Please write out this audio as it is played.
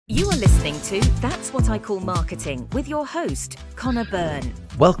You are listening to That's What I Call Marketing with your host, Connor Byrne.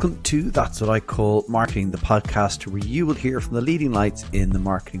 Welcome to That's What I Call Marketing, the podcast where you will hear from the leading lights in the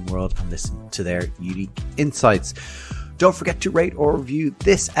marketing world and listen to their unique insights. Don't forget to rate or review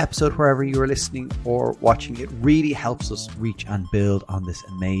this episode wherever you are listening or watching. It really helps us reach and build on this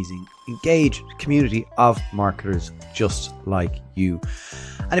amazing, engaged community of marketers just like you.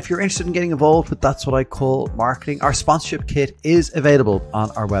 And if you're interested in getting involved with That's What I Call Marketing, our sponsorship kit is available on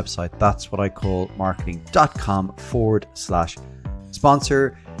our website,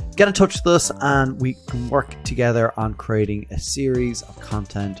 that'swhatIcallmarketing.com/sponsor. Get in touch with us and we can work together on creating a series of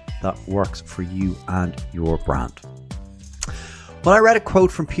content that works for you and your brand. Well, I read a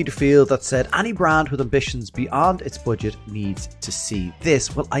quote from Peter Field that said, any brand with ambitions beyond its budget needs to see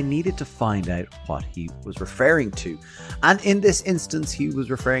this. Well, I needed to find out what he was referring to. And in this instance, he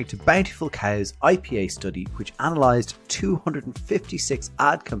was referring to Bountiful Cows IPA study, which analysed 256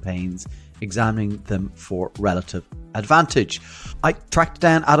 ad campaigns, examining them for relative advantage. I tracked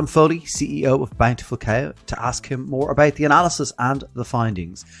down Adam Foley, CEO of Bountiful Cow, to ask him more about the analysis and the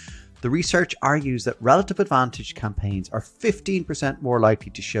findings. The research argues that relative advantage campaigns are 15% more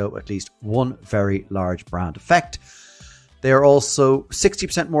likely to show at least one very large brand effect. They are also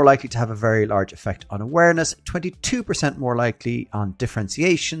 60% more likely to have a very large effect on awareness, 22% more likely on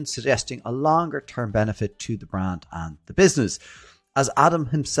differentiation, suggesting a longer term benefit to the brand and the business. As Adam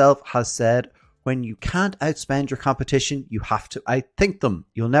himself has said, when you can't outspend your competition, you have to outthink them.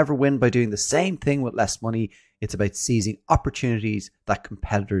 You'll never win by doing the same thing with less money. It's about seizing opportunities that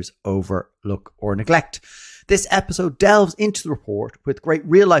competitors overlook or neglect. This episode delves into the report with great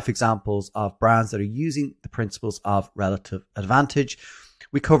real-life examples of brands that are using the principles of relative advantage.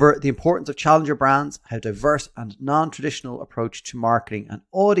 We cover the importance of challenger brands, how diverse and non-traditional approach to marketing and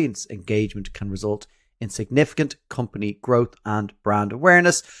audience engagement can result in significant company growth and brand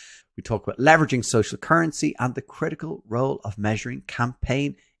awareness. We talk about leveraging social currency and the critical role of measuring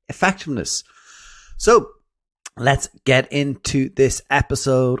campaign effectiveness. So, let's get into this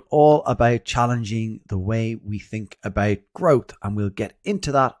episode all about challenging the way we think about growth. And we'll get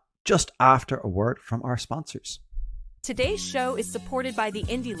into that just after a word from our sponsors. Today's show is supported by the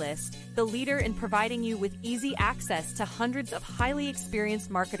Indie List, the leader in providing you with easy access to hundreds of highly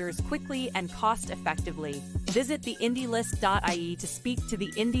experienced marketers quickly and cost effectively. Visit theindielist.ie to speak to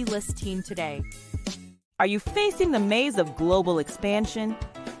the Indie List team today. Are you facing the maze of global expansion?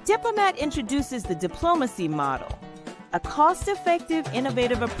 Diplomat introduces the diplomacy model, a cost-effective,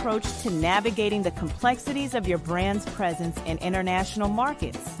 innovative approach to navigating the complexities of your brand's presence in international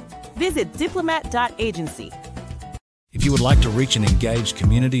markets. Visit diplomat.agency. If you would like to reach an engaged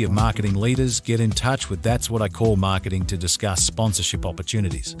community of marketing leaders, get in touch with That's What I Call Marketing to discuss sponsorship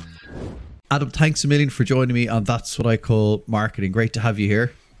opportunities. Adam, thanks a million for joining me on That's What I Call Marketing. Great to have you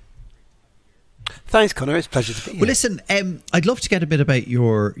here. Thanks, Connor. It's a pleasure to be here. Well, listen, I'd love to get a bit about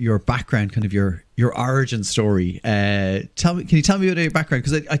your background, kind of your origin story. Can you tell me about your background?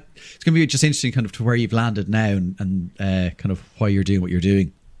 Because it's going to be just interesting, kind of to where you've landed now and kind of why you're doing what you're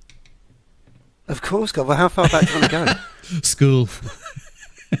doing. Of course, God. Well, how far back do you want to go? School. School?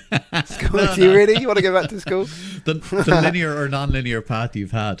 No, do you really? You want to go back to school? The linear or non-linear path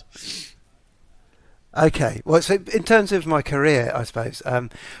you've had. Okay. Well, so in terms of my career, I suppose.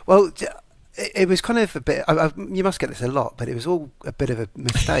 It was kind of a bit. You must get this a lot, but it was all a bit of a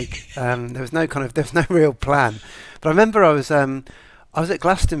mistake. There was no real plan. But I remember I was at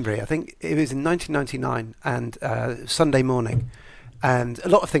Glastonbury. I think it was in 1999, and Sunday morning. And a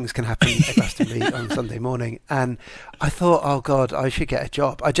lot of things can happen at Glastonbury on Sunday morning. And I thought, oh God, I should get a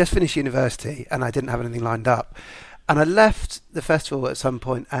job. I just finished university and I didn't have anything lined up. And I left the festival at some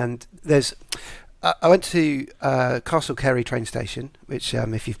point, and I went to Castle Cary train station, which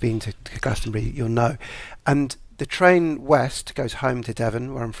if you've been to Glastonbury, you'll know. And the train west goes home to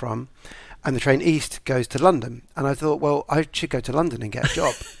Devon, where I'm from, and the train east goes to London. And I thought, well, I should go to London and get a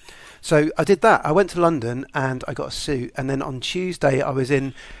job. So I did that. I went to London and I got a suit. And then on Tuesday, I was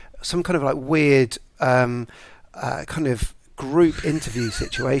in some kind of like weird kind of group interview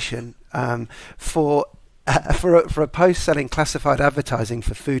situation for a post selling classified advertising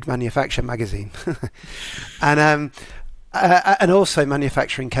for Food Manufacture magazine, and also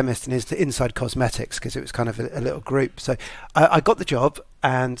manufacturing chemist and inside cosmetics, because it was kind of a little group. So I got the job,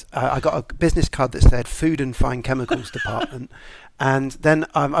 and I got a business card that said Food and Fine Chemicals Department. And then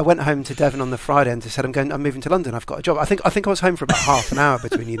I went home to Devon on the Friday and said, I'm moving to London. I've got a job. I think I was home for about half an hour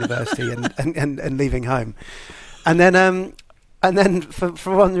between university and leaving home. And then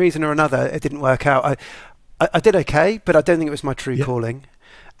for one reason or another, it didn't work out. I did okay, but I don't think it was my true calling.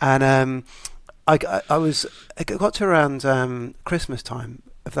 And I got to around Christmas time,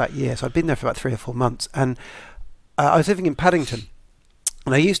 of that year. So I'd been there for about 3 or 4 months, and I was living in Paddington,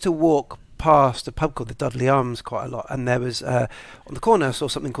 and I used to walk past a pub called the Dudley Arms quite a lot, and there was on the corner I saw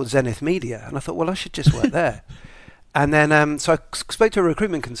something called Zenith Media, and I thought, well, I should just work there. And then so I spoke to a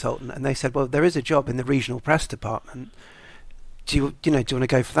recruitment consultant, and they said, well, there is a job in the regional press department. Do you want to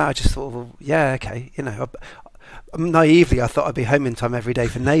go for that? I just thought, well, yeah, okay. Naively, I thought I'd be home in time every day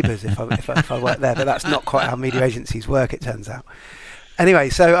for Neighbours if I worked there, but that's not quite how media agencies work, it turns out. Anyway,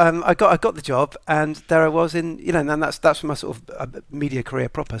 so I got the job, and there I was and that's when my sort of media career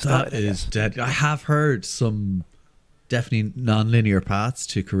proper started. That is dead. I have heard some definitely non-linear paths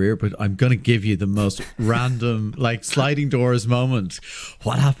to career, but I'm going to give you the most random, like, sliding doors moment.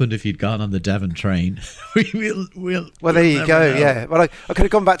 What happened if you'd gone on the Devon train? Well, there you go. Know. Yeah. Well, I could have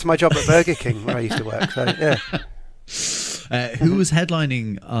gone back to my job at Burger King where I used to work. So yeah. Who was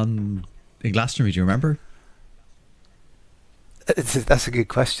headlining in Glastonbury? Do you remember? That's a good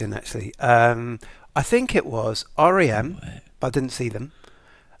question, actually. I think it was REM, but I didn't see them.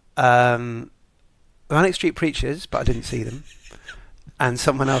 Manic Street Preachers, but I didn't see them. And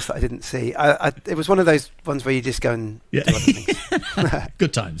someone else that I didn't see. It was one of those ones where you just go and do other things.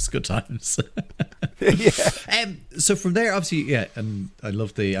 Good times. Yeah. So from there, obviously, yeah, and I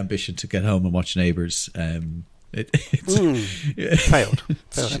love the ambition to get home and watch Neighbours. Failed.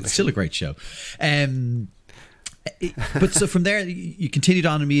 It's still a great show. But so from there, you continued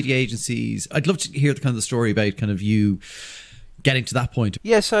on in media agencies. I'd love to hear the kind of the story about kind of you getting to that point.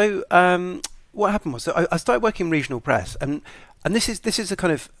 Yeah. So what happened was that I started working in regional press, and this is a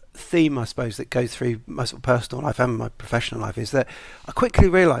kind of theme, I suppose, that goes through my sort of personal life and my professional life, is that I quickly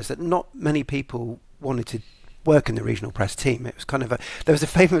realised that not many people wanted to work in the regional press team. It was kind of there was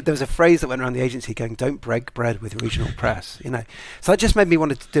a phrase that went around the agency going, "Don't break bread with regional press," So that just made me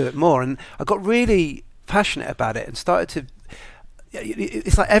want to do it more, and I got really passionate about it and started to.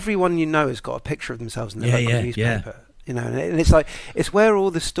 It's like everyone has got a picture of themselves in their local newspaper. And it's like it's where all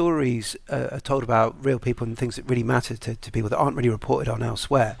the stories are told about real people and things that really matter to people that aren't really reported on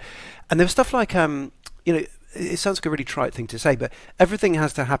elsewhere. And there was stuff like it sounds like a really trite thing to say, but everything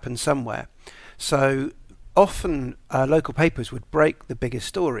has to happen somewhere. So often local papers would break the biggest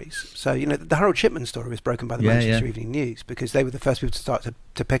stories. So the Harold Shipman story was broken by the Manchester Evening News because they were the first people to start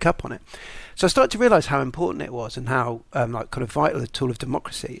to pick up on it. So I started to realise how important it was and how like kind of vital a tool of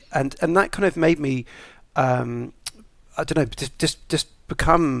democracy, and that kind of made me I don't know, just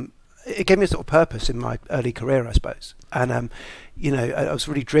become. It gave me a sort of purpose in my early career, I suppose, and I was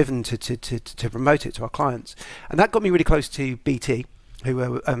really driven to promote it to our clients, and that got me really close to BT, who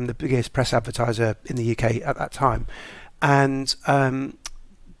were the biggest press advertiser in the UK at that time, and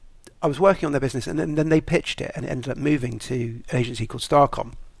I was working on their business, and then they pitched it, and it ended up moving to an agency called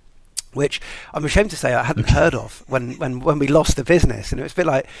Starcom, which I'm ashamed to say I hadn't heard of when we lost the business. And it was a bit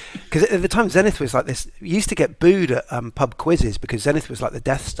like, because at the time Zenith was like this, we used to get booed at pub quizzes because Zenith was like the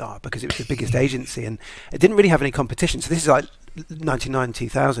Death Star because it was the biggest agency and it didn't really have any competition. So this is like 99,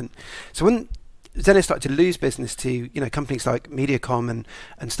 2000. So when Zenith started to lose business to companies like Mediacom and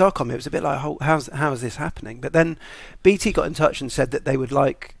Starcom, it was a bit like, how is this happening? But then BT got in touch and said that they would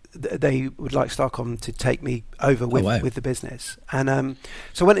like Starcom to take me over with the business, and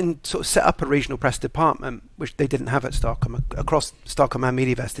so I went and sort of set up a regional press department, which they didn't have at Starcom, across Starcom and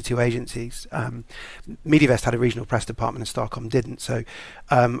Mediavest, the two agencies. Mediavest had a regional press department and Starcom didn't, so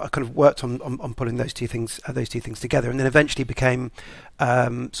I kind of worked on putting those two things together, and then eventually became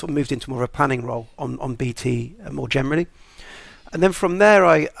sort of moved into more of a planning role on BT more generally, and then from there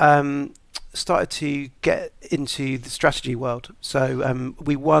I started to get into the strategy world. So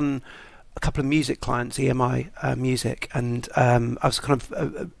we won a couple of music clients, EMI Music, and I was kind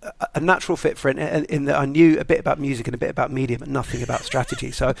of a natural fit for it in that I knew a bit about music and a bit about media, but nothing about strategy.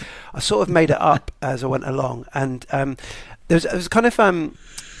 So I sort of made it up as I went along. And it was kind of,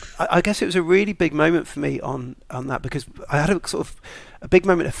 I guess it was a really big moment for me on that, because I had a sort of a big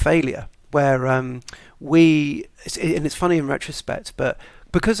moment of failure where and it's funny in retrospect, but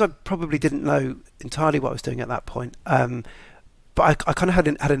because I probably didn't know entirely what I was doing at that point, but I kind of had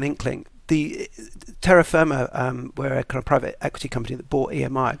an inkling. The Terra Firma were a kind of private equity company that bought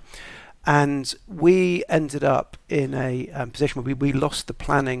EMI, and we ended up in a position where we lost the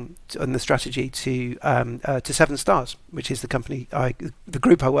planning and the strategy to 7 Stars, which is the company the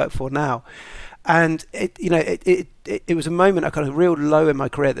group I work for now. And it was a moment, a kind of real low in my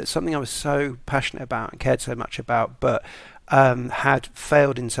career. That's something I was so passionate about and cared so much about, but had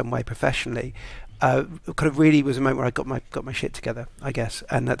failed in some way professionally. kind of really was a moment where I got my shit together, I guess.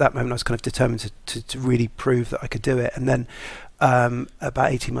 And at that moment, I was kind of determined to really prove that I could do it. And then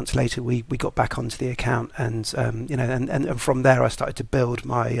about 18 months later, we got back onto the account, and and from there, I started to build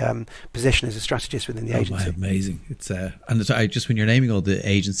my position as a strategist within the agency. Amazing! It's and it's, just when you're naming all the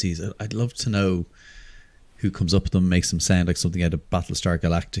agencies, I'd love to know who comes up with them, makes them sound like something out of Battlestar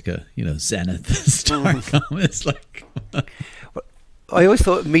Galactica, Zenith, Starcom. It's like. I always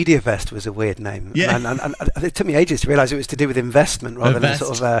thought MediaVest was a weird name. Yeah. And it took me ages to realise it was to do with investment rather than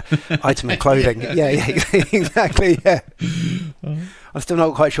sort of item of clothing. Yeah, exactly, yeah. I'm still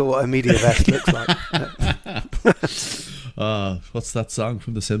not quite sure what a MediaVest looks like. What's that song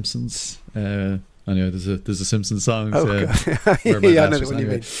from The Simpsons? Anyway, there's a Simpsons song. Oh, God. Yeah, I know what you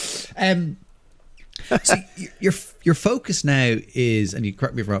mean. So your focus now is, and you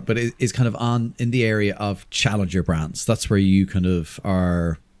correct me if I'm wrong, but is kind of in the area of challenger brands. That's where you kind of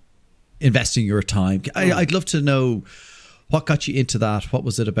are investing your time. I'd love to know what got you into that. What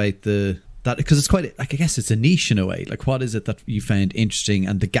was it about that? Because it's quite, like, I guess it's a niche in a way. Like, what is it that you found interesting,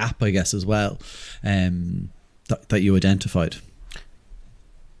 and the gap, I guess, as well, that you identified?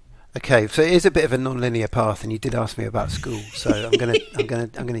 Okay, so it is a bit of a non-linear path, and you did ask me about school, so I'm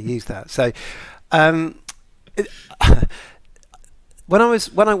gonna use that. So. When I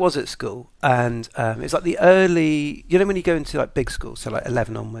was at school, and it's like the early, when you go into like big schools, so like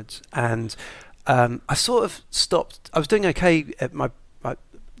 11 onwards, and I sort of stopped. I was doing okay at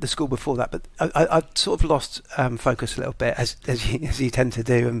the school before that, but I sort of lost focus a little bit, as you tend to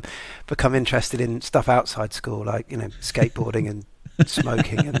do, and become interested in stuff outside school, like skateboarding and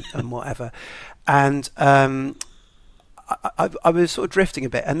smoking and whatever, and I was sort of drifting a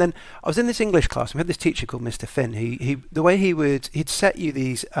bit, and then I was in this English class, and we had this teacher called Mr. Finn. The way he'd set you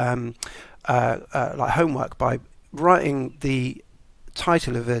these like homework by writing the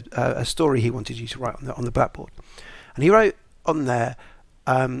title of a story he wanted you to write on the blackboard, and he wrote on there,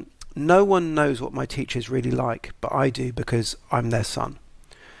 "No one knows what my teachers really like, but I do, because I'm their son."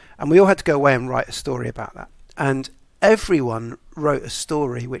 And we all had to go away and write a story about that, and everyone wrote a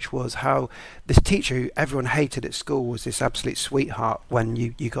story which was how this teacher who everyone hated at school was this absolute sweetheart when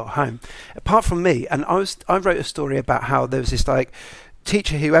you got home, apart from me. And I wrote a story about how there was this like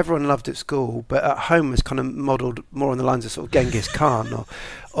teacher who everyone loved at school, but at home was kind of modelled more on the lines of sort of Genghis Khan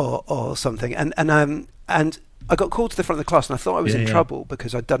or something. And I got called to the front of the class, and I thought I was in trouble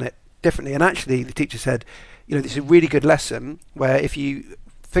because I'd done it differently. And actually, the teacher said, this is a really good lesson where if you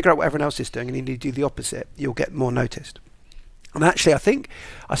figure out what everyone else is doing and you do the opposite, you'll get more noticed. And actually, I think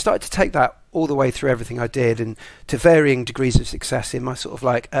I started to take that all the way through everything I did, and to varying degrees of success in my sort of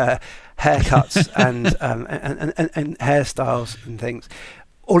like haircuts and hairstyles and things,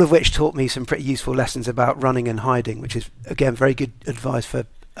 all of which taught me some pretty useful lessons about running and hiding, which is, again, very good advice for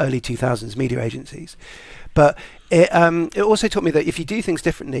early 2000s media agencies. But it also taught me that if you do things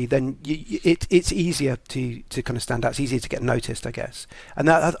differently, then it's easier to kind of stand out. It's easier to get noticed, I guess. And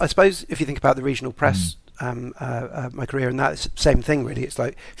that, I suppose, if you think about the regional press, my career, and that's the same thing, really. It's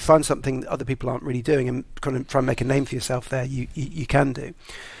like, if you find something that other people aren't really doing and kind of try and make a name for yourself there, you can do.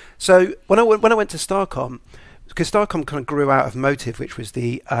 So when I went to Starcom, because Starcom kind of grew out of Motive, which was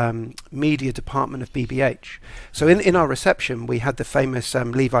the media department of BBH. So in our reception, we had the famous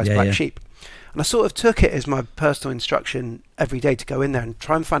Levi's Black Sheep. And I sort of took it as my personal instruction every day to go in there and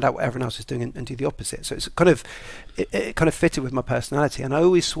try and find out what everyone else is doing and do the opposite. So it kind of fitted with my personality. And I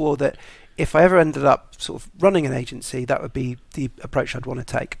always swore that if I ever ended up sort of running an agency, that would be the approach I'd want to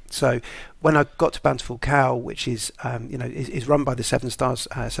take. So when I got to Bountiful Cow, which is is run by the Seven Stars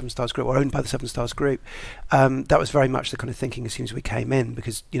Group, or owned by the Seven Stars Group, that was very much the kind of thinking as soon as we came in,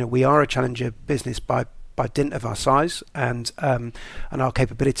 because we are a challenger business by dint of our size and our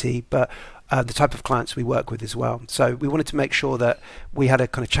capability, but the type of clients we work with as well. So we wanted to make sure that we had a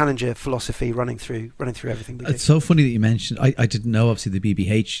kind of challenger philosophy running through everything we do. It's so funny that you mentioned, I didn't know obviously the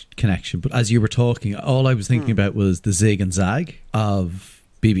BBH connection, but as you were talking, all I was thinking about was the zig and zag of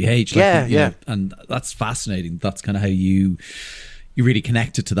BBH. Like, and that's fascinating. That's kind of how you really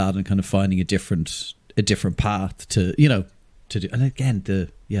connected to that and kind of finding a different path to do. And again, the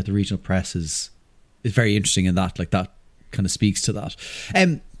regional press is very interesting in that, like, that kind of speaks to that.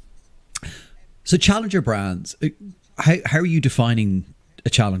 So challenger brands, how are you defining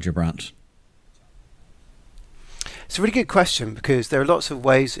a challenger brand? It's a really good question, because there are lots of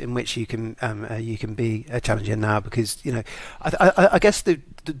ways in which you can be a challenger now. Because I guess the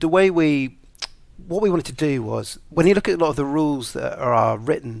way what we wanted to do was, when you look at a lot of the rules that are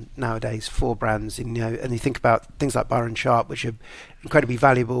written nowadays for brands, and you think about things like Byron Sharp, which are incredibly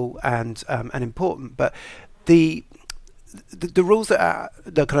valuable and important, but the the rules that are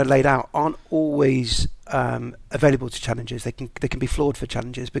kind of laid out aren't always available to challengers. They can be flawed for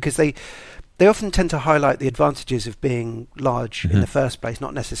challengers because they often tend to highlight the advantages of being large in the first place,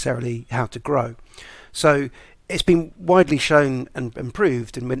 not necessarily how to grow. So it's been widely shown and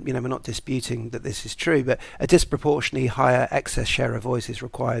proved, and we're not disputing that this is true, but a disproportionately higher excess share of voice is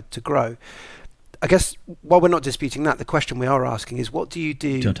required to grow. I guess while we're not disputing that, the question we are asking is, what do you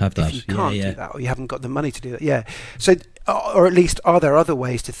do if you can't do that, or you haven't got the money to do that? Yeah. So, or at least, are there other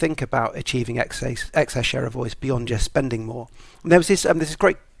ways to think about achieving excess share of voice beyond just spending more? And there was this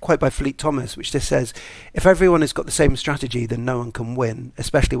great quote by Philippe Thomas, which just says, if everyone has got the same strategy, then no one can win,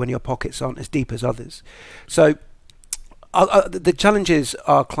 especially when your pockets aren't as deep as others. So the challenges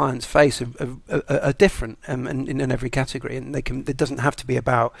our clients face are different in every category, and it doesn't have to be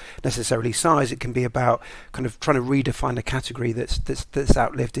about necessarily size. It can be about kind of trying to redefine a category that's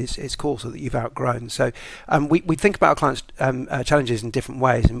outlived its course, or that you've outgrown. So we think about our clients' challenges in different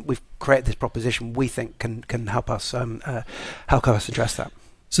ways, and we've created this proposition we think can help us address that.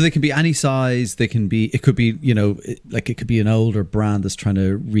 So they can be any size. It could be, it could be an older brand that's trying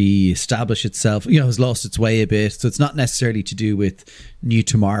to re-establish itself, has lost its way a bit. So it's not necessarily to do with new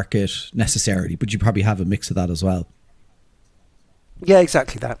to market necessarily, but you probably have a mix of that as well. Yeah,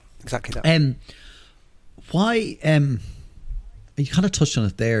 exactly that. Why, you kind of touched on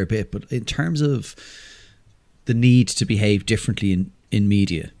it there a bit, but in terms of the need to behave differently in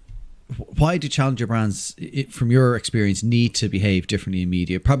media, why do challenger brands, from your experience, need to behave differently in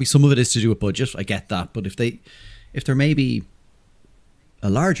media? Probably some of it is to do with budget. I get that, but if they're maybe a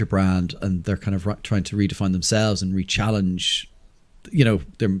larger brand and they're kind of trying to redefine themselves and re-challenge,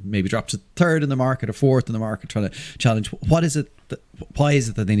 they're maybe dropped to third in the market or fourth in the market, trying to challenge. Why is it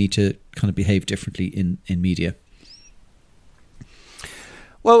that they need to kind of behave differently in media?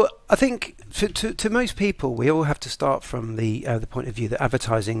 Well, I think to most people, we all have to start from the point of view that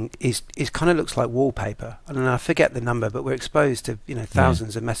advertising is kind of looks like wallpaper. And I forget the number, but we're exposed to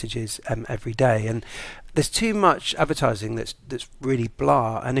thousands of messages every day, and there's too much advertising that's really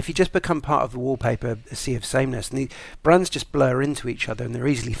blah. And if you just become part of the wallpaper, a sea of sameness, and the brands just blur into each other, and they're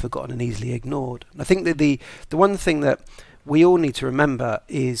easily forgotten and easily ignored. And I think that the one thing that we all need to remember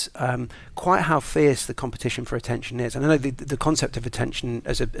is quite how fierce the competition for attention is. And I know the concept of attention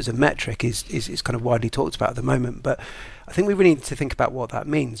as a metric is kind of widely talked about at the moment, but I think we really need to think about what that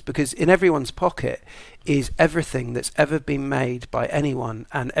means, because in everyone's pocket is everything that's ever been made by anyone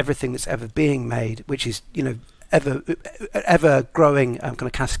and everything that's ever being made, which is ever growing kind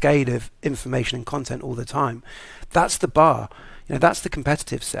of cascade of information and content all the time. That's the bar. That's the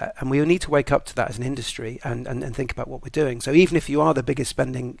competitive set, and we all need to wake up to that as an industry and think about what we're doing. So even if you are the biggest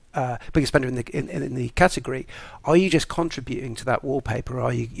spender in the category, are you just contributing to that wallpaper?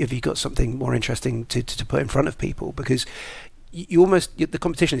 Or have you got something more interesting to put in front of people? Because the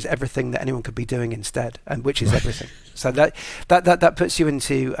competition is everything that anyone could be doing instead, and which is everything. So that puts you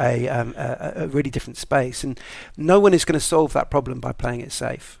into a really different space, and no one is going to solve that problem by playing it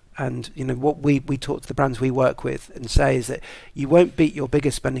safe. And what we talk to the brands we work with and say is that you won't beat your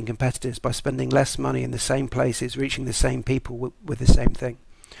biggest spending competitors by spending less money in the same places, reaching the same people with the same thing.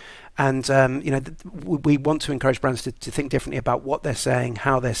 And we want to encourage brands to think differently about what they're saying,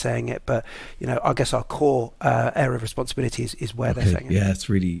 how they're saying it. But I guess our core area of responsibility is where they're saying it. Yeah, it's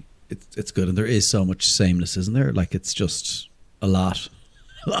really it's good, and there is so much sameness, isn't there? Like, it's just a lot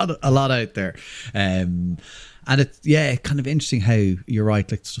out there. And it's kind of interesting how you're right,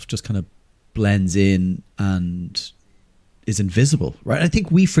 like stuff just kind of blends in and is invisible, right? I think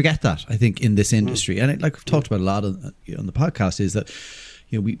we forget that, in this industry, and like we've talked about a lot on the podcast, is that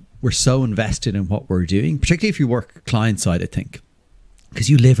we're so invested in what we're doing, particularly if you work client side, I think, because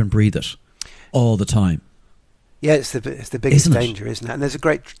you live and breathe it all the time. Yeah, it's the biggest danger, isn't it? And there's a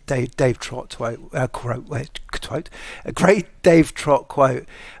great Dave Trott quote, a great Dave Trott quote,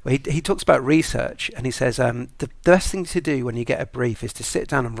 where he talks about research, and he says the best thing to do when you get a brief is to sit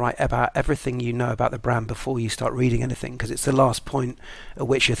down and write about everything you know about the brand before you start reading anything, because it's the last point at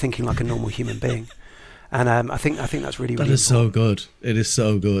which you're thinking like a normal human being. And I think that's really that is important. So good. It is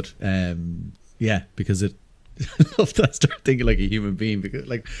so good. Because it. I love that. I start thinking like a human being, because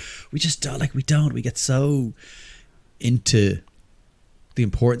we just don't. We get so into the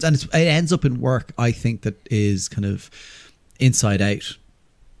importance, and it ends up in work, I think, that is kind of inside out.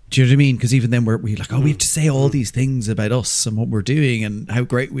 Do you know what I mean? Because even then we're like, we have to say all these things about us and what we're doing and how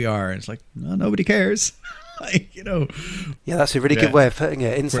great we are, and it's like, no, nobody cares. Yeah, that's a really good way of putting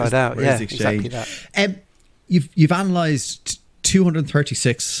it, inside out. Yeah, exactly that. You've analysed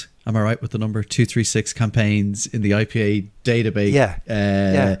 236, am I right with the number, 236 campaigns in the IPA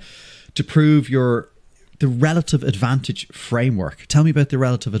database, to prove your the relative advantage framework. Tell me about the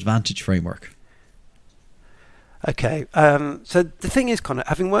relative advantage framework. Okay, so the thing is, Connor,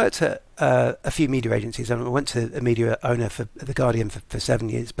 having worked at a few media agencies, and I went to a media owner for The Guardian for 7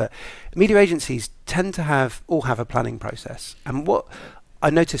 years, but media agencies tend to all have a planning process. And what I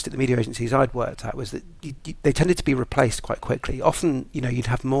noticed at the media agencies I'd worked at was that they tended to be replaced quite quickly. Often, you'd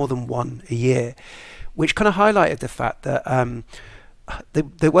have more than one a year, which kind of highlighted the fact that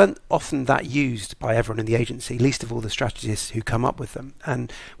they weren't often that used by everyone in the agency, least of all the strategists who come up with them.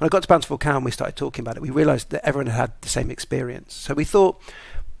 And when I got to Bountiful Cow and we started talking about it, we realised that everyone had the same experience. So we thought,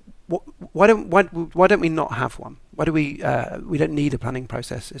 why don't we not have one? Why do we don't need a planning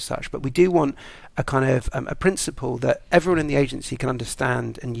process as such, but we do want a kind of a principle that everyone in the agency can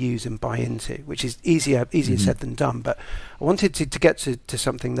understand and use and buy into, which is easier said than done. But I wanted to get to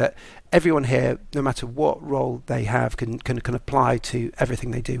something that everyone here, no matter what role they have, can apply to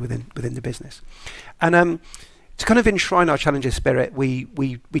everything they do within the business. And to kind of enshrine our challenger spirit, we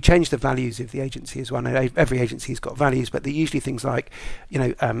changed the values of the agency as well. Now, every agency's got values, but they're usually things like,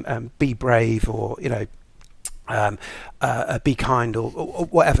 be brave, or be kind, or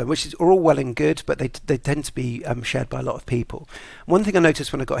whatever, which are all well and good, but they tend to be shared by a lot of people. One thing I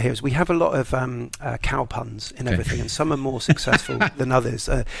noticed when I got here is we have a lot of cow puns in everything, and some are more successful than others.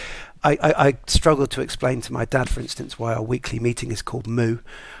 I struggled to explain to my dad, for instance, why our weekly meeting is called Moo,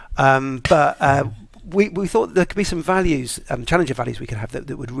 but we thought there could be some values, challenger values we could have that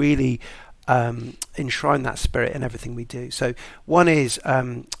would really enshrine that spirit in everything we do. So one is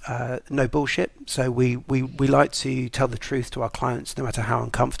no bullshit. So we like to tell the truth to our clients, no matter how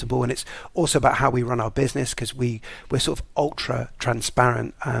uncomfortable. And it's also about how we run our business, because we're sort of ultra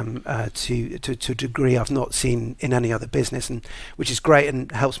transparent to a degree I've not seen in any other business, and which is great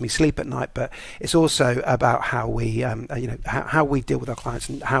and helps me sleep at night. But it's also about how we how we deal with our clients,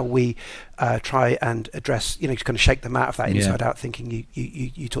 and how we try and address, kind of shake them out of that inside out thinking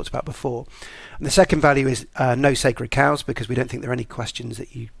you talked about before. And the second value is no sacred cows, because we don't think there are any questions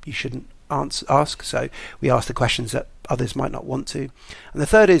that you shouldn't ask. So we ask the questions that others might not want to. And the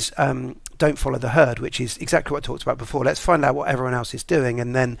third is don't follow the herd, which is exactly what I talked about before. Let's find out what everyone else is doing,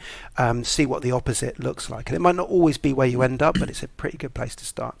 and then see what the opposite looks like. And it might not always be where you end up, but it's a pretty good place to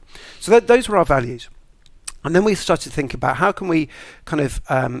start. So those were our values. And then we started to think about how can we kind of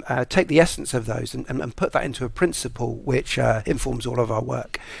take the essence of those and put that into a principle which informs all of our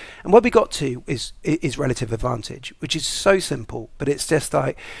work. And what we got to is relative advantage, which is so simple, but it's just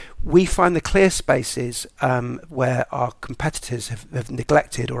like we find the clear spaces where our competitors have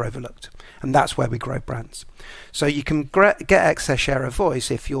neglected or overlooked. And that's where we grow brands. So you can get excess share of voice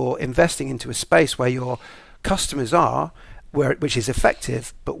if you're investing into a space where your customers are, which is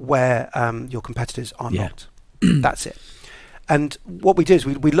effective, but where your competitors are not. That's it. And what we do is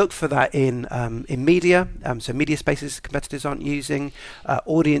we look for that in media, so media spaces competitors aren't using,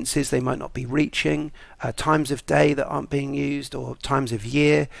 audiences they might not be reaching, times of day that aren't being used, or times of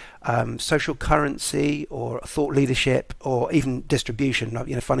year, social currency, or thought leadership, or even distribution,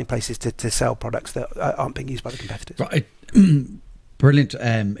 finding places to sell products that aren't being used by the competitors. Right. Brilliant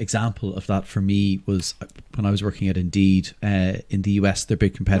example of that for me was when I was working at Indeed in the US. Their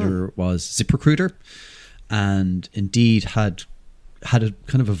big competitor was ZipRecruiter. And Indeed had kind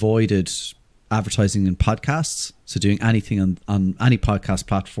of avoided advertising in podcasts, so doing anything on any podcast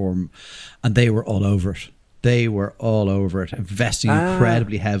platform, and they were all over it. They were all over it, investing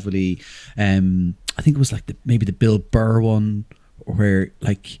incredibly heavily. I think it was like maybe the Bill Burr one, where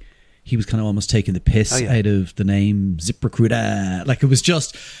like he was kind of almost taking the piss out of the name ZipRecruiter. Like it was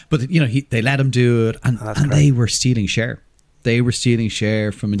just, but they let him do it, and they were stealing share. They were stealing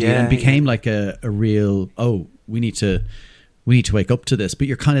share from Indeed, and became like a real, we need to wake up to this. But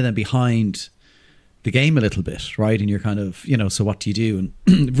you're kind of then behind the game a little bit, right? And you're kind of, so what do you do?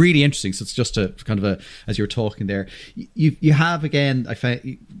 And really interesting. So it's just a kind of as you were talking there, you have, again,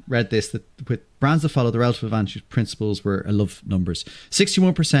 read this, that with brands that follow the relative advantage principles, where I love numbers,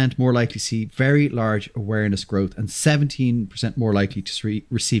 61% more likely to see very large awareness growth, and 17% more likely to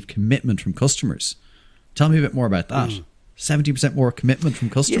receive commitment from customers. Tell me a bit more about that. 70% more commitment from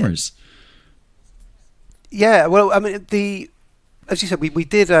customers. Yeah, well, I mean, as you said, we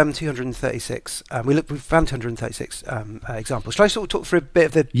did 236. We found 236 examples. Shall I sort of talk through a bit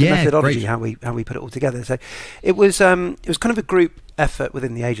of the methodology, how we put it all together? So it was kind of a group effort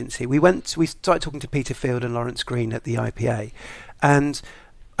within the agency. We started talking to Peter Field and Lawrence Green at the IPA, and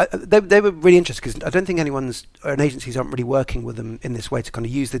they were really interested, because I don't think agencies aren't really working with them in this way to kind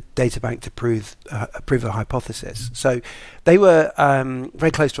of use the data bank to prove a hypothesis. So they were very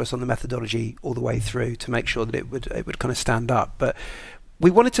close to us on the methodology all the way through to make sure that it would kind of stand up. But we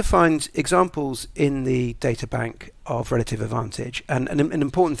wanted to find examples in the data bank of relative advantage, and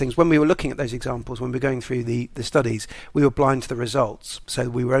important things. When we were looking at those examples, when we were going through the studies, we were blind to the results, so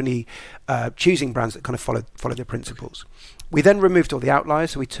we were only choosing brands that kind of followed the principles. We then removed all the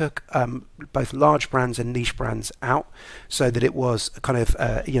outliers, so we took both large brands and niche brands out, so that it was kind of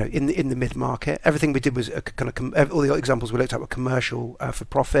in the mid market. Everything we did was all the examples we looked at were commercial for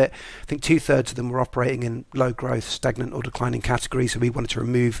profit. I think 2/3 of them were operating in low growth, stagnant or declining categories. So we wanted to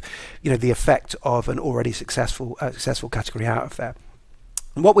remove, the effect of an already successful category out of there.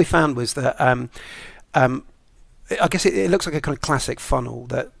 And what we found was that I guess it looks like a kind of classic funnel,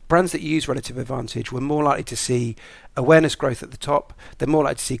 that brands that use relative advantage were more likely to see awareness growth at the top, they're more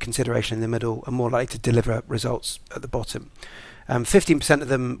likely to see consideration in the middle, and more likely to deliver results at the bottom. 15% of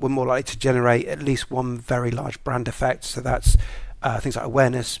them were more likely to generate at least one very large brand effect, so that's things like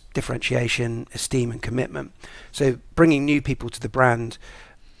awareness, differentiation, esteem and commitment. So bringing new people to the brand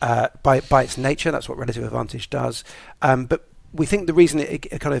by its nature, that's what relative advantage does. But we think the reason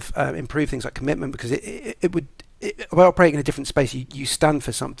it kind of improved things like commitment, because it would, by operating in a different space, you stand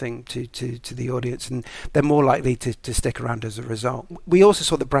for something to the audience, and they're more likely to stick around as a result. We also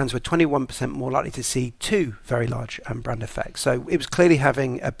saw that brands were 21% more likely to see two very large brand effects. So it was clearly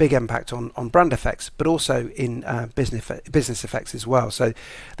having a big impact on brand effects, but also in business effects as well. So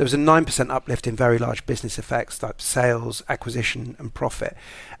there was a 9% uplift in very large business effects like sales, acquisition and profit,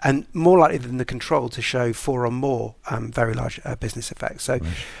 and more likely than the control to show 4 or more very large business effects. So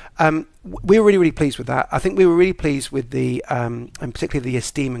we were really pleased with that. I think we were really pleased with the and particularly the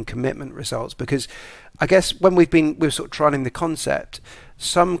esteem and commitment results, because I guess when we were sort of trialing the concept,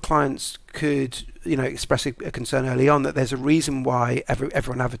 some clients could express a concern early on that there's a reason why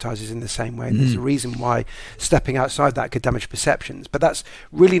everyone advertises in the same way, and there's a reason why stepping outside that could damage perceptions. But that's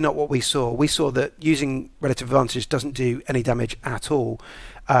really not what we saw. We saw that using relative advantage doesn't do any damage at all.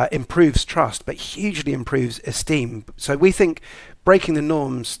 Improves trust, but hugely improves esteem. So we think breaking the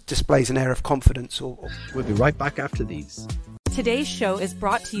norms displays an air of confidence. We'll be right back after these. Today's show is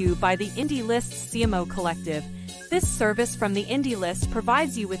brought to you by the Indie List CMO Collective. This service from the Indie List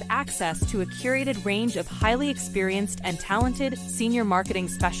provides you with access to a curated range of highly experienced and talented senior marketing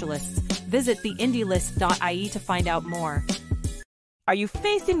specialists. Visit theindielist.ie to find out more. Are you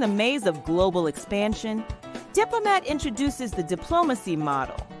facing the maze of global expansion? Diplomat introduces the diplomacy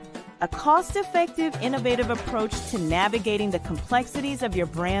model, a cost-effective, innovative approach to navigating the complexities of your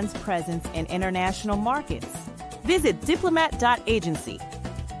brand's presence in international markets. Visit diplomat.agency.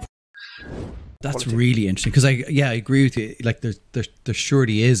 That's really interesting, because I agree with you. Like there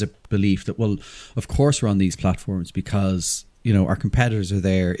surely is a belief that, well, of course we're on these platforms because our competitors are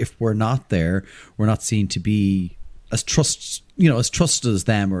there. If we're not there, we're not seen to be as trusted as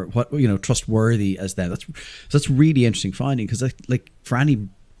them, or trustworthy as them. That's really interesting finding, because like for any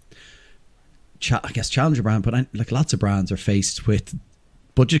challenger brand, but lots of brands are faced with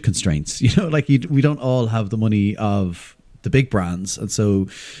budget constraints. We don't all have the money of the big brands, and so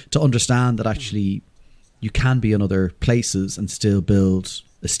to understand that actually you can be in other places and still build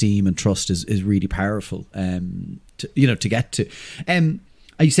esteem and trust is really powerful. To get to.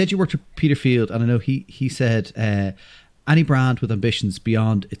 You said you worked with Peter Field, and I know he said any brand with ambitions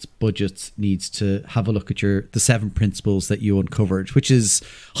beyond its budgets needs to have a look at the 7 principles that you uncovered, which is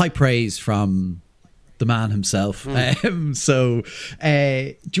high praise from the man himself. So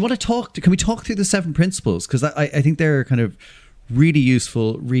do you want to can we talk through the 7 principles? Because I think they're kind of really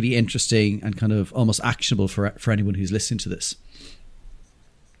useful, really interesting, and kind of almost actionable for anyone who's listening to this.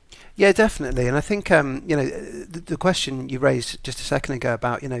 Yeah, definitely. And I think the question you raised just a second ago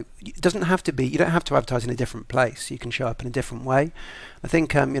about it doesn't have to be, you don't have to advertise in a different place. You can show up in a different way. I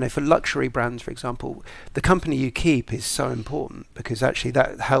think for luxury brands, for example, the company you keep is so important, because actually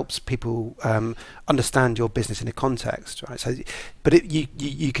that helps people understand your business in a context, right? So, but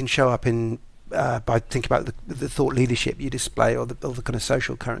you can show up in by thinking about the thought leadership you display, or the kind of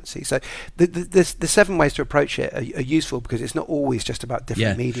social currency. So the 7 ways to approach it are useful, because it's not always just about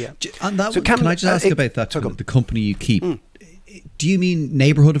different media. And that, so can I just ask about that? The company you keep. Do you mean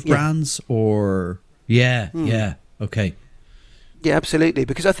neighborhood of brands, or okay? Yeah, absolutely.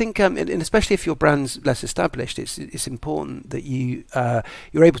 Because I think, and especially if your brand's less established, it's important that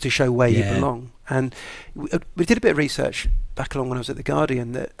you're able to show where you belong. And we did a bit of research back along when I was at The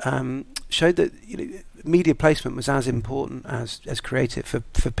Guardian that showed that media placement was as important as creative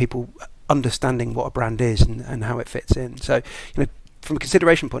for people understanding what a brand is and how it fits in. So from a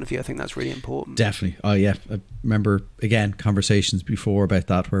consideration point of view, I think that's really important. Definitely. Oh yeah, I remember again conversations before about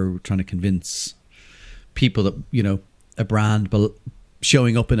that, where we're trying to convince people that a brand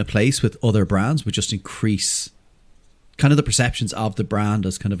showing up in a place with other brands would just increase kind of the perceptions of the brand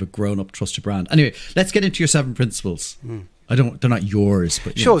as kind of a grown-up, trusted brand. Anyway, let's get into your 7 principles. They're not yours,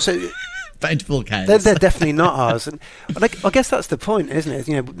 but sure. Know, so Bountiful Cows. They're definitely not ours, and I guess that's the point, isn't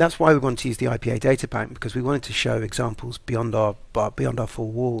it? That's why we wanted to use the IPA data bank, because we wanted to show examples beyond our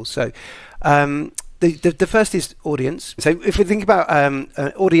four walls. So the first is audience. So if we think about an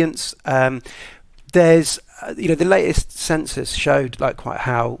audience, there's the latest census showed quite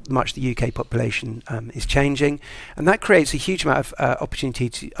how much the UK population is changing, and that creates a huge amount of opportunity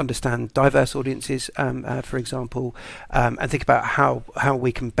to understand diverse audiences, for example, and think about how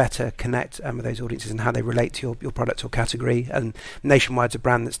we can better connect with those audiences and how they relate to your product or category. And Nationwide's a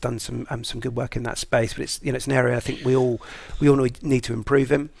brand that's done some good work in that space, but it's an area I think we all need to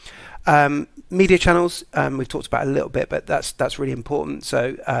improve in. Media channels, we've talked about a little bit, but that's really important.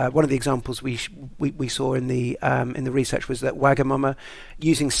 So one of the examples we saw in the research was that Wagamama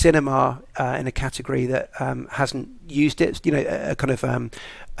using cinema in a category that hasn't used it, a kind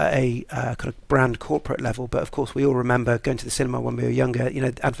of brand corporate level. But of course, we all remember going to the cinema when we were younger.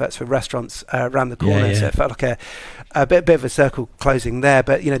 Adverts for restaurants around the corner. Yeah. So it felt like a bit of a circle closing there.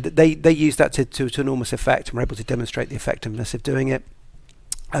 But they used that to enormous effect, and were able to demonstrate the effectiveness of doing it.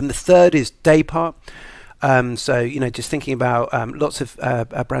 And the third is day part. So just thinking about lots of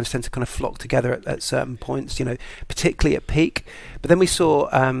brands tend to kind of flock together at certain points, particularly at peak. But then we saw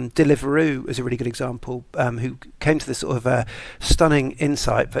Deliveroo as a really good example, who came to this sort of stunning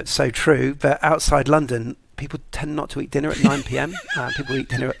insight, but so true. But outside London, people tend not to eat dinner at 9 p.m. People eat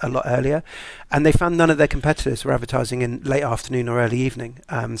dinner a lot earlier, and they found none of their competitors were advertising in late afternoon or early evening.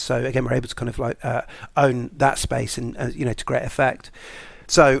 So again, we're able to kind of own that space and to great effect.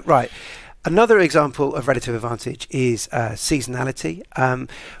 So, right, another example of relative advantage is seasonality.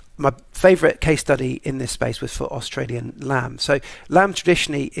 My favourite case study in this space was for Australian lamb. So lamb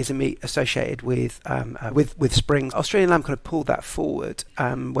traditionally is a meat associated with spring. Australian lamb kind of pulled that forward,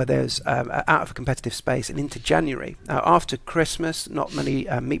 where there's out of a competitive space and into January. Now, after Christmas, not many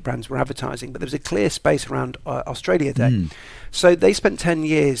meat brands were advertising, but there was a clear space around Australia Day. So they spent 10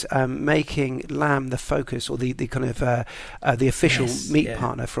 years making lamb the focus, or the kind of the official meat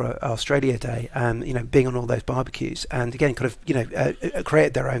partner for Australia Day, and being on all those barbecues, and again kind of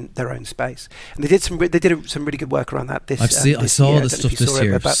created their own space. And they did some really good work around that. I saw the stuff this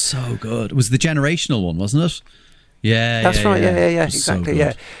year. So good. It was the generational one, wasn't it? Yeah, that's right. Yeah, exactly.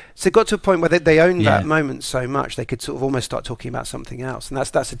 So so it got to a point where they owned that moment so much they could sort of almost start talking about something else, and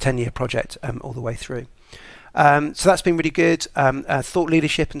that's a 10-year project all the way through. So that's been really good. Thought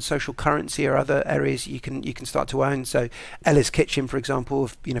leadership and social currency are other areas you can start to own. So Ella's Kitchen, for example,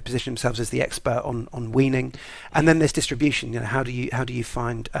 have positioned themselves as the expert on weaning. And then there's distribution. How do you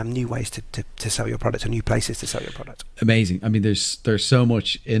find new ways to sell your product, or new places to sell your product? Amazing. I mean, there's so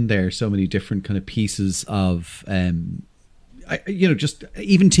much in there, so many different kind of pieces of just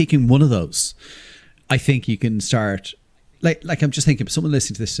even taking one of those, I think you can start. Like I'm just thinking, someone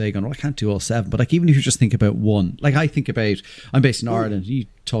listening to this today going, well, I can't do all 7, but even if you just think about one, I think about, I'm based in Ireland. You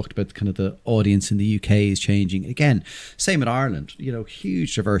talked about kind of the audience in the UK is changing. Again, same in Ireland,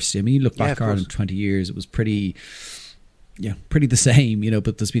 huge diversity. I mean, you look back Ireland 20 years, it was pretty the same,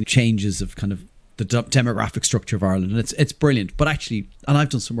 but there's been changes of kind of the demographic structure of Ireland, and it's brilliant. But actually, and I've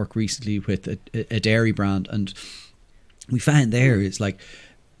done some work recently with a dairy brand, and we found there is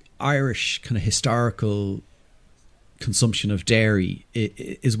Irish kind of historical consumption of dairy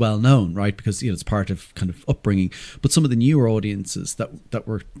is well known, right? Because it's part of kind of upbringing. But some of the newer audiences that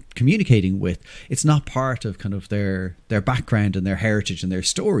we're communicating with, it's not part of kind of their background and their heritage and their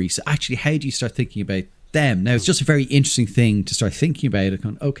story. So actually, how do you start thinking about them? Now, it's just a very interesting thing to start thinking about it.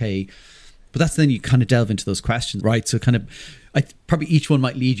 Okay, but that's then you kind of delve into those questions, right? So kind of, probably each one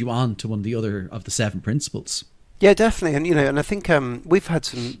might lead you on to one of the other of the 7 principles. Yeah, definitely. And and I think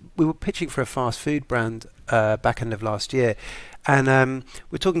we were pitching for a fast food brand back end of last year, and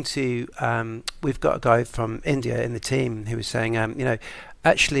we're talking to we've got a guy from India in the team who was saying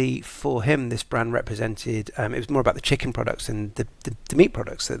actually for him this brand represented it was more about the chicken products and the meat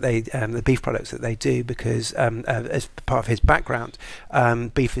products that they the beef products that they do, because as part of his background,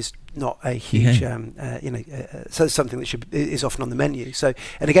 beef is not a huge so it's something that is often on the menu. So,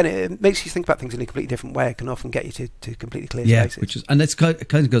 and again, it makes you think about things in a completely different way. It can often get you to completely clear spaces. Which is, and it kind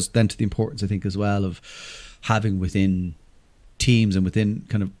of goes then to the importance, I think, as well, of having within teams and within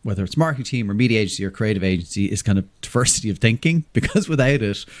kind of whether it's marketing team or media agency or creative agency is kind of diversity of thinking, because without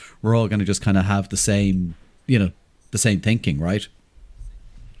it we're all going to just kind of have the same thinking, right?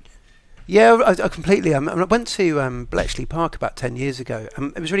 Yeah, I completely. I went to Bletchley Park about 10 years ago.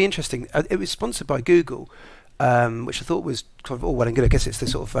 It was really interesting. It was sponsored by Google, which I thought was kind of all well and good. I guess it's the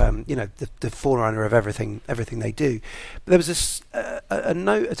sort of the forerunner of everything they do. But there was a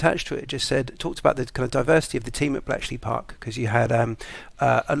note attached to it. It just talked about the kind of diversity of the team at Bletchley Park, because you had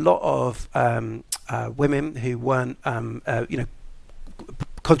a lot of women who weren't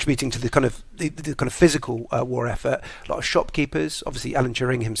contributing to the kind of physical war effort. A lot of shopkeepers. Obviously, Alan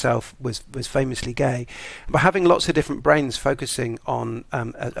Turing himself was famously gay, but having lots of different brains focusing on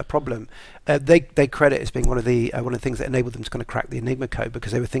a problem, they credit as being one of the things that enabled them to kind of crack the Enigma code,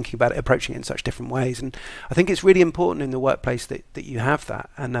 because they were thinking about it, approaching it in such different ways. And I think it's really important in the workplace that you have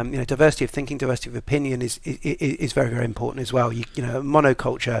that. And diversity of thinking, diversity of opinion is very, very important as well. A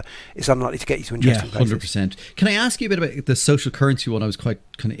monoculture is unlikely to get you to interesting places. 100%. Can I ask you a bit about the social currency one? I was quite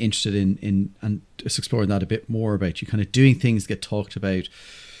kind of interested in and just exploring that a bit more, about you kind of doing things that get talked about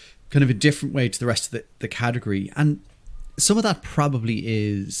kind of a different way to the rest of the category. And some of that probably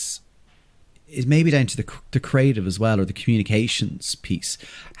is maybe down to the creative as well, or the communications piece.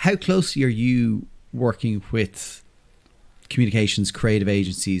 How closely are you working with communications creative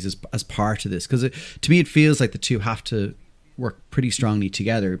agencies as part of this? Because to me it feels like the two have to work pretty strongly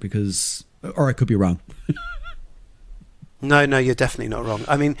together, because, or I could be wrong. No, you're definitely not wrong.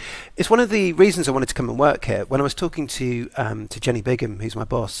 I mean, it's one of the reasons I wanted to come and work here. When I was talking to Jenny Bigham, who's my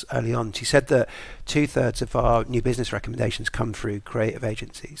boss, early on, she said that 2/3 of our new business recommendations come through creative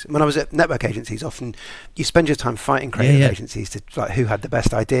agencies. And when I was at network agencies, often you spend your time fighting creative agencies to like who had the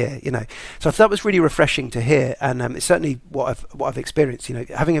best idea, So I thought that was really refreshing to hear, and it's certainly what I've experienced.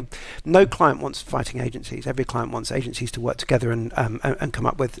 Having no client wants fighting agencies. Every client wants agencies to work together and come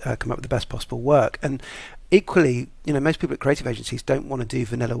up with the best possible work. And equally, most people at creative agencies don't want to do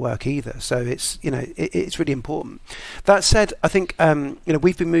vanilla work either. So it's really important. That said, I think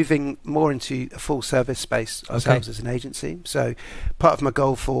we've been moving more into a full service space ourselves as an agency. So part of my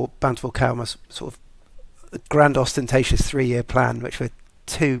goal for Bountiful Cow, my sort of grand ostentatious 3-year plan, which we're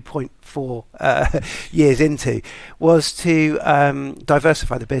 2.4 years into, was to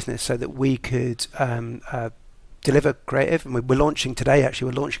diversify the business so that we could deliver creative. And we're launching today.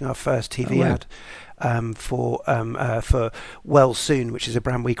 Actually, we're launching our first TV ad. For Well Soon, which is a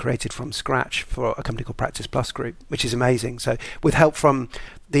brand we created from scratch for a company called Practice Plus Group, which is amazing. So with help from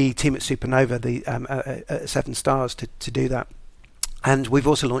the team at Supernova, the 7 Stars to do that. And we've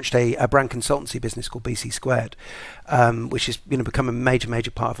also launched a brand consultancy business called BC Squared, which has become a major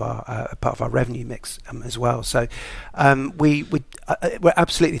part of our revenue mix as well. So we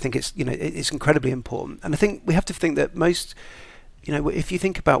absolutely think it's incredibly important. And I think we have to think that most. If you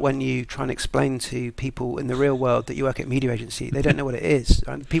think about when you try and explain to people in the real world that you work at a media agency, they don't know what it is.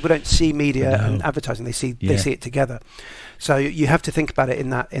 People don't see media and advertising; they see it together. So you have to think about it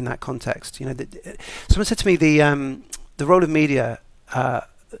in that context. Someone said to me the role of media.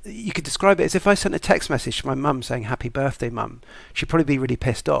 You could describe it as if I sent a text message to my mum saying "Happy birthday, Mum." She'd probably be really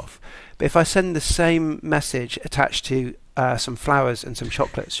pissed off. But if I send the same message attached to some flowers and some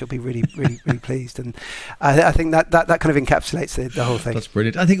chocolates, she'll be really pleased. And I think that kind of encapsulates the whole thing. That's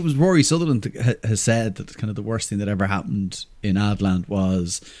brilliant. I think it was Rory Sutherland has said that kind of the worst thing that ever happened in Adland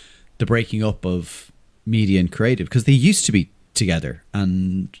was the breaking up of media and creative, because they used to be together,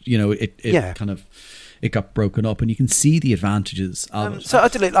 and it kind of it got broken up, and you can see the advantages of it. So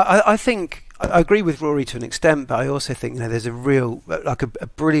I think I agree with Rory to an extent, but I also think there's a real a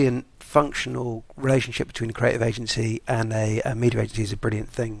brilliant functional relationship between a creative agency and a media agency is a brilliant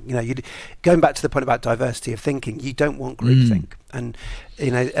thing. Going back to the point about diversity of thinking, you don't want groupthink, and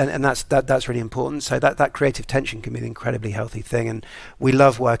and that's really important. So that creative tension can be an incredibly healthy thing, and we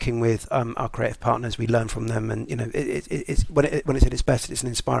love working with our creative partners. We learn from them, and it's when it's at its best, it's an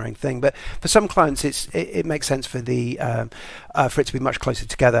inspiring thing. But for some clients, it makes sense for it to be much closer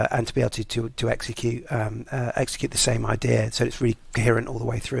together and to be able to execute the same idea, so it's really coherent all the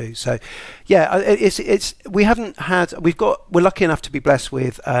way through. So we're lucky enough to be blessed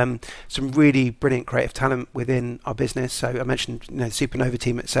with some really brilliant creative talent within our business. So I mentioned the Supernova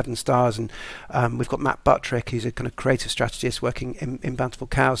team at 7 Stars, and we've got Matt Buttrick, who's a kind of creative strategist working in Bountiful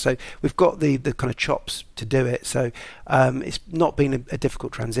Cow. So we've got the kind of chops to do it. So it's not been a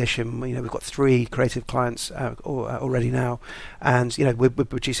difficult transition. We've got 3 creative clients already now, and we're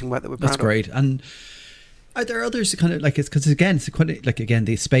producing work that we're proud of. That's great. And are there others kind of because it's quite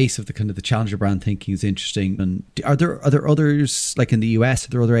the space of the kind of the challenger brand thinking is interesting. And are there others like in the US? Are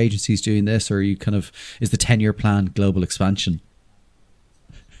there other agencies doing this, or are you is the 10-year plan global expansion?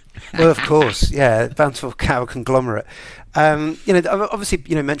 Well, of course, yeah, Bountiful Cow conglomerate. Obviously,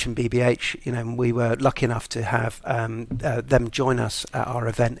 mentioned BBH. We were lucky enough to have them join us at our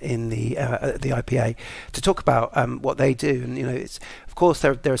event in the IPA to talk about what they do. And it's, of course,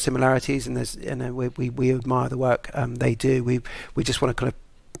 there are similarities, and there's we admire the work they do. We just want to kind of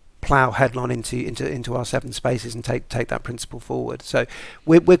plough headlong into our 7 spaces and take that principle forward. So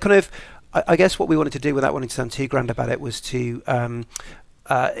we're kind of, I guess what we wanted to do without wanting to sound too grand about it was to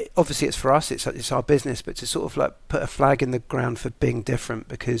obviously it's for us, it's our business, but to sort of like put a flag in the ground for being different,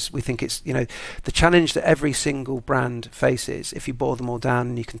 because we think it's the challenge that every single brand faces. If you boil them all down,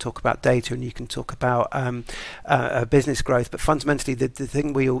 and you can talk about data and you can talk about business growth, but fundamentally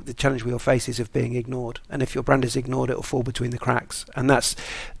the challenge we all face is of being ignored. And if your brand is ignored, it will fall between the cracks, and that's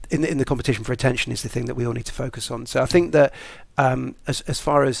in the competition for attention is the thing that we all need to focus on. So I think that as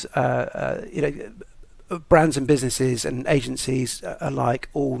far as brands and businesses and agencies alike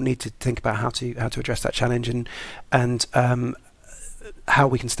all need to think about how to address that challenge and how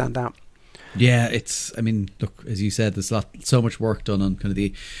we can stand out. Yeah, look, as you said, there's so much work done on kind of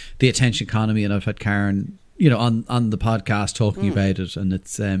the attention economy, and I've had Karen, on the podcast talking about it, and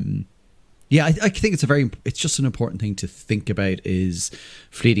it's I think it's just an important thing to think about, is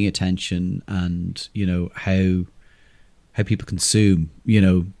fleeting attention and how people consume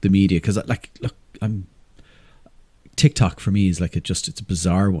the media, because TikTok for me is it's a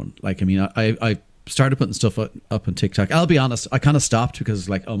bizarre one. I started putting stuff up on TikTok. I'll be honest, I kind of stopped because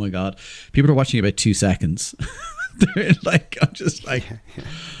oh my god, people are watching about 2 seconds. They're I'm just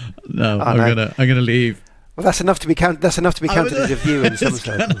no, I'm gonna leave. Well, that's enough to be counted as a view in some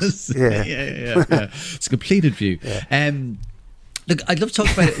circles. Yeah. It's a completed view. Yeah. Look, I'd love to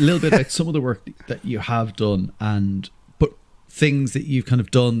talk about a little bit about some of the work that you have done, but things that you've kind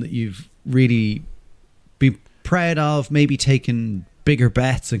of done that you've really been proud of, maybe taken bigger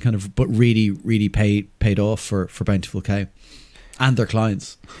bets and but really paid off for Bountiful Cow and their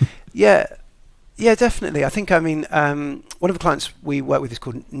clients. Yeah, definitely. I think, one of the clients we work with is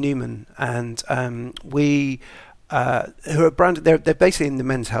called Newman, and who are a brand. They're basically in the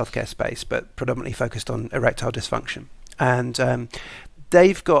men's healthcare space, but predominantly focused on erectile dysfunction. And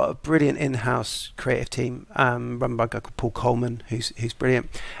they've got a brilliant in-house creative team run by a guy called Paul Coleman, who's brilliant.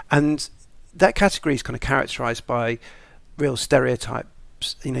 And that category is kind of characterized by real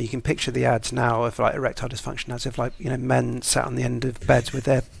stereotypes. You can picture the ads now of erectile dysfunction as if men sat on the end of beds with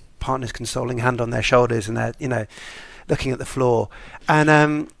their partners consoling, hand on their shoulders, and they're looking at the floor.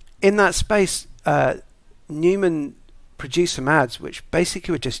 And in that space, Newman produced some ads which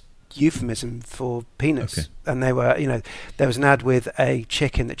basically were just euphemism for penis. Okay. And they were, there was an ad with a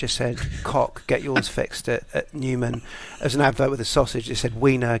chicken that just said cock, get yours fixed at Newman. There was an advert with a sausage that said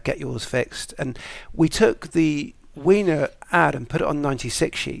wiener, get yours fixed. And we took the wiener ad and put it on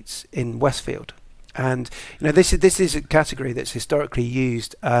 96 sheets in Westfield. And this is a category that's historically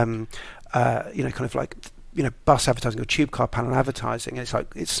used, bus advertising or tube car panel advertising. And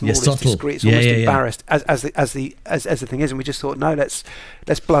it's small, it's discreet, it's almost embarrassed as the thing is. And we just thought, no, let's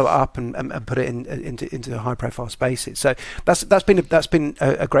blow it up and put it into high profile spaces. So that's been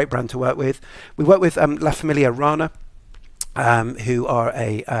a great brand to work with. We work with La Familia Rana, who are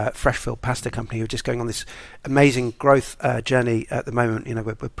a fresh filled pasta company who are just going on this amazing growth journey at the moment.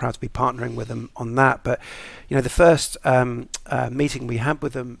 We're proud to be partnering with them on that. But the first meeting we had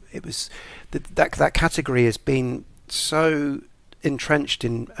with them, it was that category has been so entrenched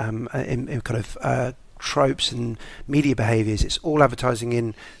in kind of tropes and media behaviours. It's all advertising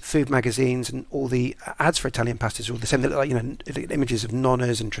in food magazines, and all the ads for Italian pastas are all the same. They look like images of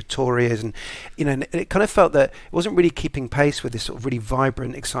nonnas and trattorias, and and it kind of felt that it wasn't really keeping pace with this sort of really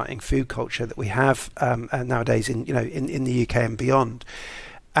vibrant, exciting food culture that we have nowadays in the UK and beyond.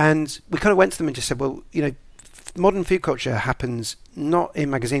 And we kind of went to them and just said, well, modern food culture happens not in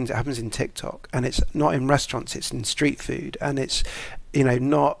magazines, it happens in TikTok, and it's not in restaurants, it's in street food, and it's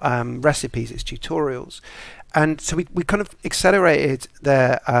not recipes, it's tutorials. And so we kind of accelerated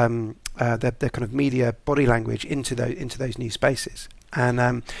their kind of media body language into those new spaces.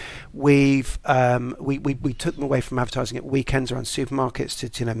 And we took them away from advertising at weekends around supermarkets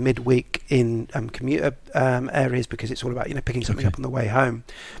to midweek in commuter areas, because it's all about picking something up on the way home,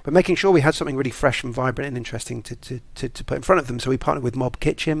 but making sure we had something really fresh and vibrant and interesting to put in front of them. So we partnered with Mob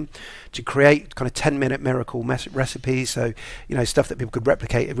Kitchen to create kind of 10-minute miracle recipes, so stuff that people could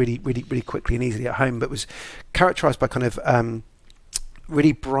replicate really quickly and easily at home, but was characterized by kind of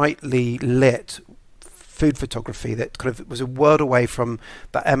really brightly lit food photography that kind of was a world away from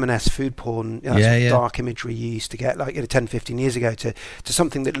that M&S food porn, dark imagery you used to get like 10, 15 years ago, to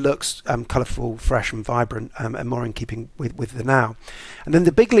something that looks colourful, fresh and vibrant, and more in keeping with the now. And then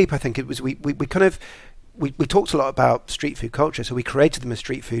the big leap, I think, it was we talked a lot about street food culture, so we created them a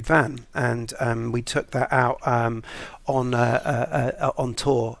street food van, and we took that out on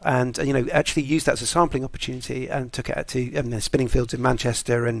tour, and actually used that as a sampling opportunity, and took it out to spinning fields in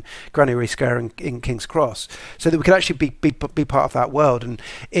Manchester and Granary Square in King's Cross, so that we could actually be part of that world. And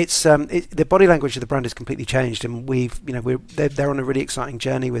it's the body language of the brand has completely changed, and they're on a really exciting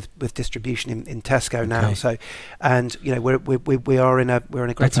journey with distribution in Tesco now. So, and we're in a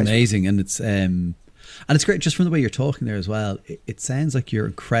great place. That's amazing, and it's great just from the way you're talking there as well. It sounds like you're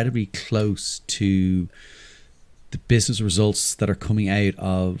incredibly close to the business results that are coming out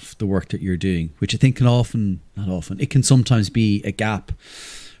of the work that you're doing, which I think it can sometimes be a gap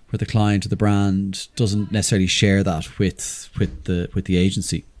where the client or the brand doesn't necessarily share that with the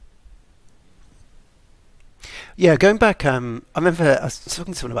agency. Yeah, going back, I remember I was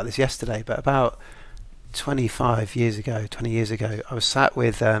talking to someone about this yesterday, but about 20 years ago, I was sat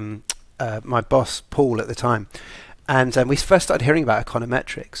with my boss Paul at the time, and we first started hearing about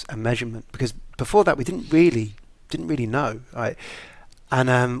econometrics and measurement, because before that we didn't really know, right?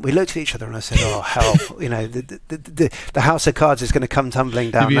 And we looked at each other, and I said, "Oh hell, the house of cards is going to come tumbling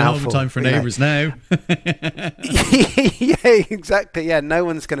down now." It'll be time for neighbours now. Yeah, exactly. Yeah, no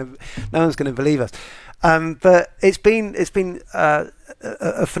one's going to believe us. But it's been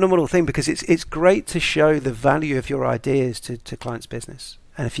a phenomenal thing, because it's great to show the value of your ideas to clients' business,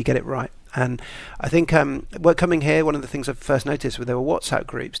 and if you get it right. And I think we're coming here, one of the things I first noticed were there were WhatsApp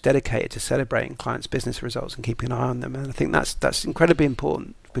groups dedicated to celebrating clients' business results and keeping an eye on them. And I think that's incredibly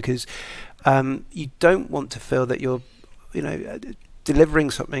important, because you don't want to feel that you're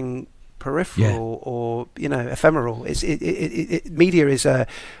delivering something peripheral or ephemeral. Media is a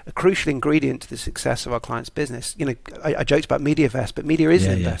crucial ingredient to the success of our clients' business. I joked about MediaVest, but media is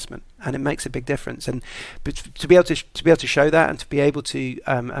an investment, and it makes a big difference. And to be able to show that, and to be able to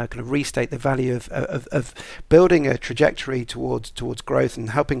kind of restate the value of building a trajectory towards growth,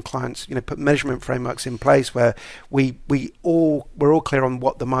 and helping clients put measurement frameworks in place where we're all clear on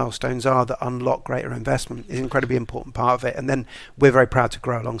what the milestones are that unlock greater investment, is an incredibly important part of it. And then we're very proud to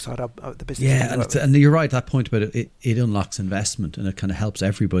grow alongside the business. Yeah, and you're right, that point about it unlocks investment, and it kind of helps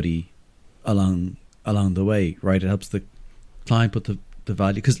everybody along the way, right? It helps the client put the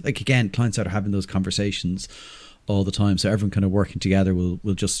value, because like, again, clients are having those conversations all the time, so everyone kind of working together will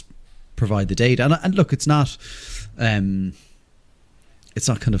just provide the data. And look, it's not kind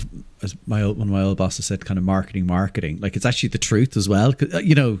of, as one of my old bosses said, kind of marketing. Like, it's actually the truth as well.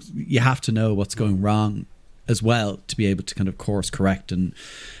 You have to know what's going wrong as well to be able to kind of course correct and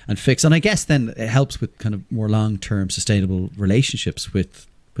fix. And I guess then it helps with kind of more long-term sustainable relationships with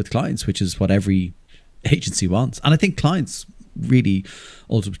clients, which is what every agency wants. And I think clients really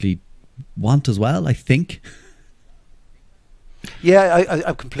ultimately want as well, I think. Yeah,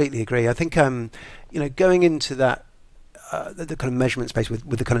 I completely agree. I think going into that the kind of measurement space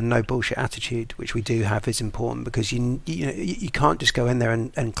with the kind of no bullshit attitude, which we do have, is important, because you can't just go in there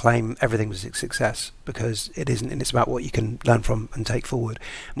and claim everything was a success, because it isn't, and it's about what you can learn from and take forward.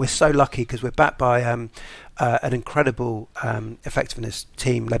 And we're so lucky, because we're backed by an incredible effectiveness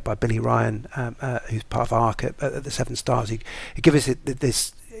team led by Billy Ryan, who's part of ARC at the 7 Stars. He give us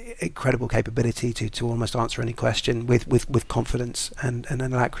this incredible capability to almost answer any question with confidence and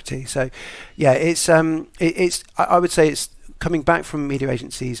alacrity. So yeah, it's I would say it's coming back from media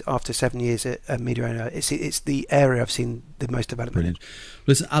agencies after 7 years at Media Owner. It's the area I've seen the most development. Brilliant.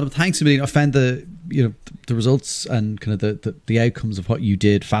 Listen, Adam, thanks a million. I found the results and kind of the outcomes of what you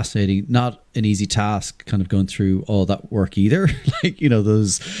did fascinating. Not an easy task, kind of going through all that work either. Like,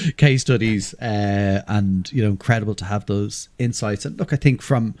 those case studies, and incredible to have those insights. And look, I think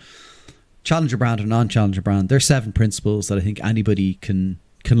from challenger brand or non-challenger brand, there's 7 principles that I think anybody can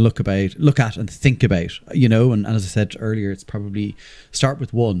look at and think about. And as I said earlier, it's probably start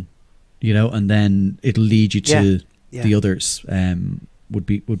with one, and then it'll lead you to the others. Would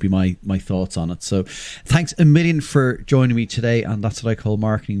be my thoughts on it. So thanks a million for joining me today, and That's What I Call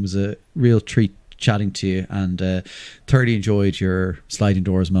Marketing. It was a real treat chatting to you, and thoroughly enjoyed your sliding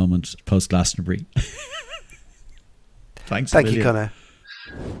doors moment post Glastonbury. Thanks. Thank you, Connor.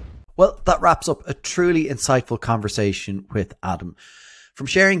 Well, that wraps up a truly insightful conversation with Adam. From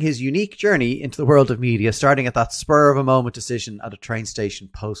sharing his unique journey into the world of media, starting at that spur of a moment decision at a train station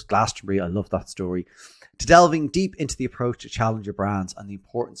post Glastonbury, I love that story, to delving deep into the approach to challenger brands and the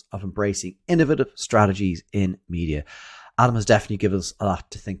importance of embracing innovative strategies in media. Adam has definitely given us a lot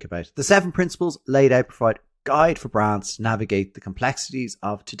to think about. The 7 principles laid out provide a guide for brands to navigate the complexities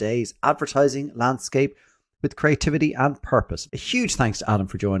of today's advertising landscape with creativity and purpose. A huge thanks to Adam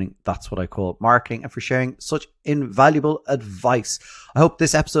for joining That's What I Call Marketing and for sharing such invaluable advice. I hope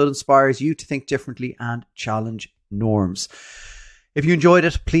this episode inspires you to think differently and challenge norms. If you enjoyed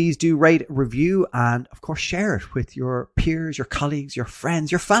it, please do rate, review, and of course share it with your peers, your colleagues, your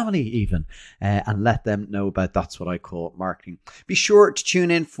friends, your family even, and let them know about That's What I Call Marketing. Be sure to tune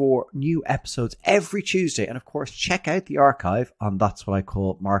in for new episodes every Tuesday, and of course check out the archive on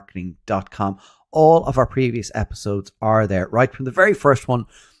that'swhatIcallmarketing.com. All of our previous episodes are there, right from the very first one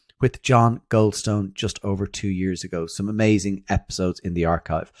with John Goldstone just over 2 years ago. Some amazing episodes in the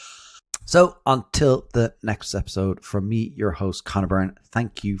archive. So until the next episode, from me, your host, Conor Byrne,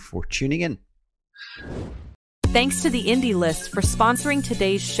 thank you for tuning in. Thanks to the Indie List for sponsoring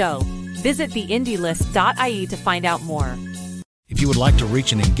today's show. Visit theindielist.ie to find out more. If you would like to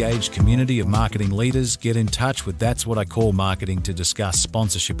reach an engaged community of marketing leaders, get in touch with That's What I Call Marketing to discuss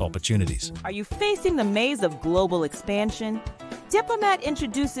sponsorship opportunities. Are you facing the maze of global expansion? Diplomat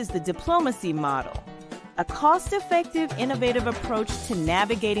introduces the diplomacy model, a cost-effective, innovative approach to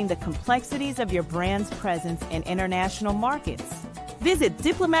navigating the complexities of your brand's presence in international markets. Visit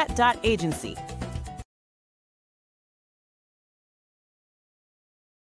diplomat.agency